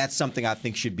least that's something I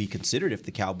think should be considered if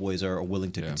the Cowboys are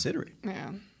willing to consider it.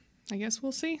 Yeah. I guess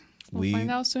we'll see. We'll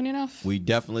find out soon enough. We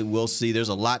definitely will see. There's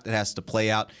a lot that has to play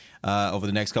out over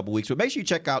the next couple of weeks. But make sure you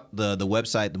check out the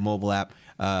website, the mobile app.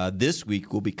 This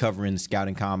week, we'll be covering the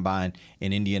Scouting Combine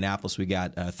in Indianapolis. We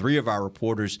got 3 of our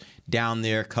reporters down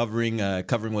there covering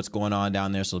what's going on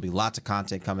down there. So there'll be lots of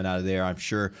content coming out of there. I'm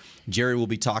sure Jerry will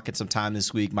be talking sometime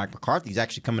this week. Mike McCarthy's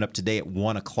actually coming up today at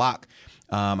 1 o'clock.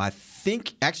 I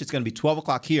think actually it's going to be 12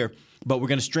 o'clock here, but we're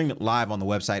going to stream it live on the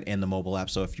website and the mobile app.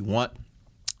 So if you want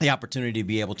the opportunity to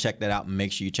be able to check that out, and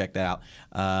make sure you check that out.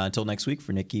 Until next week,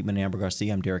 for Nick Eatman and Amber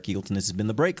Garcia, I'm Derek Eagleton. This has been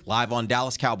The Break, live on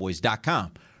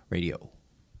DallasCowboys.com radio.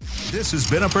 This has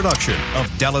been a production of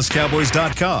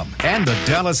DallasCowboys.com and the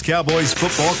Dallas Cowboys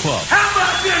Football Club. How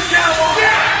about this, Cowboys?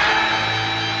 Yeah!